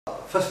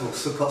first of all,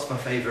 Sukkot's my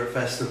favourite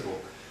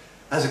festival.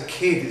 As a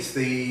kid, it's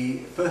the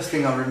first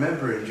thing I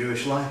remember in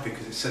Jewish life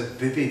because it's so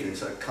vivid and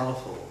so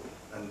colourful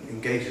and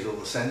engages all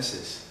the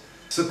senses.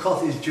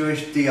 Sukkot is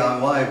Jewish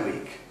DIY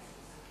week,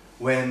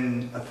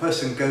 when a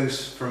person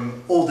goes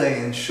from all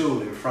day in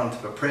shul in front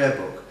of a prayer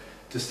book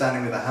to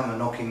standing with a hammer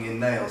knocking in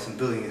nails and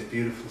building this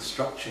beautiful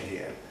structure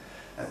here.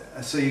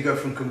 And so you go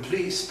from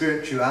complete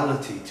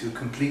spirituality to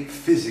complete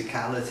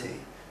physicality.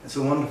 It's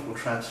a wonderful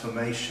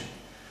transformation.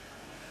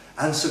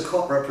 And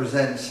Sukkot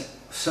represents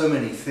so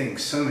many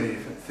things, so many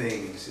different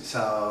things. It's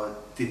our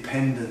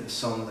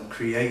dependence on the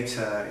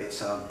Creator,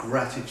 it's our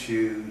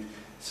gratitude,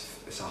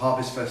 it's a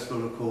harvest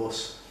festival, of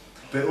course,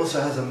 but it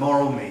also has a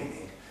moral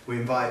meaning. We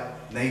invite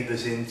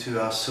neighbours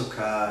into our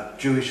sukkah,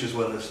 Jewish as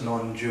well as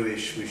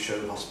non-Jewish. We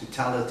show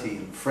hospitality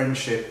and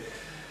friendship,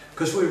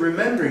 because we're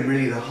remembering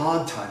really the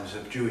hard times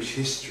of Jewish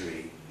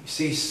history. You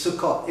see,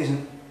 Sukkot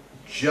isn't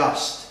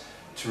just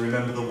to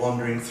remember the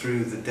wandering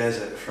through the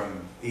desert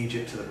from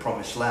Egypt to the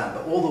Promised Land,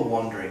 but all the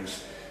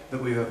wanderings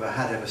that we've ever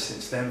had ever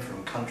since then,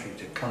 from country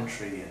to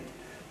country, and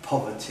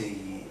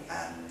poverty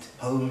and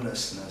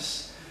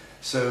homelessness.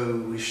 So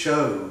we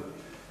show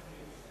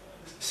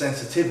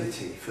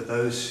sensitivity for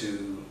those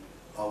who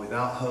are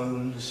without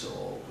homes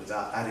or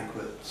without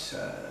adequate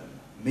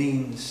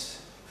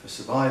means for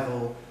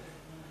survival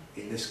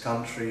in this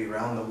country,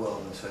 around the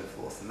world and so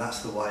forth. And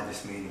that's the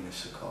widest meaning of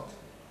Sukkot.